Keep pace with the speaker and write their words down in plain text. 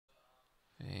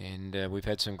And we've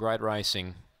had some great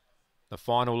racing. The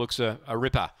final looks a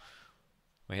ripper.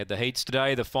 We had the heats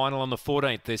today, the final on the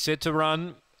 14th. They're set to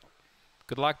run.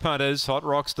 Good luck, punters. Hot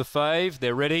Rocks the fave.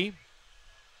 They're ready.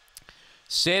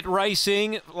 Set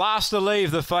racing. Last to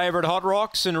leave, the favourite Hot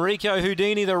Rocks. Enrico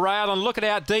Houdini, the rail. And look at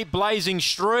out deep, Blazing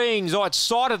Strings. Oh, it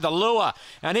sighted the lure,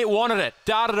 and it wanted it.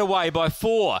 Darted away by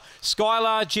 4.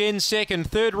 Skylar Jen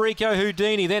second. Third, Rico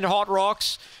Houdini. Then Hot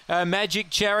Rocks. Magic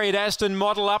Chariot, Aston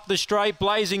Model up the straight.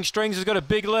 Blazing Strings has got a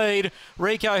big lead.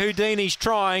 Rico Houdini's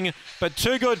trying, but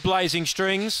too good, Blazing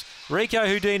Strings. Rico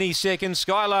Houdini second.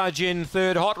 Skylar Jen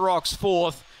third. Hot Rocks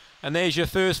fourth. And there's your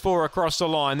first 4 across the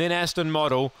line. Then Aston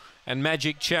Model and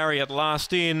Magic Chariot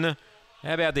last in.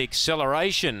 How about the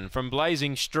acceleration from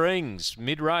Blazing Strings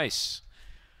mid-race?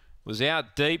 Was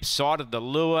out deep, sighted the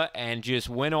lure and just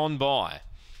went on by.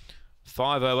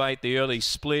 5:08 the early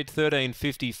split,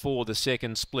 13:54 the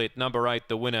second split. Number 8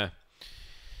 the winner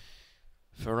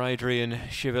for Adrian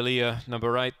Chevalier.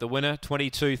 Number 8 the winner.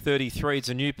 22:33. It's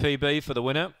a new PB for the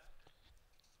winner.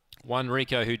 1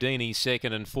 Rico Houdini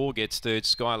second, and 4 gets third.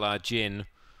 Skylar Jen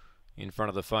in front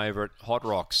of the favourite Hot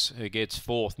Rocks, who gets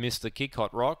fourth. Missed the kick,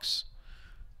 Hot Rocks.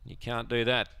 You can't do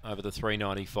that over the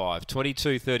 395.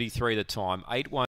 22:33 the time. 8-1.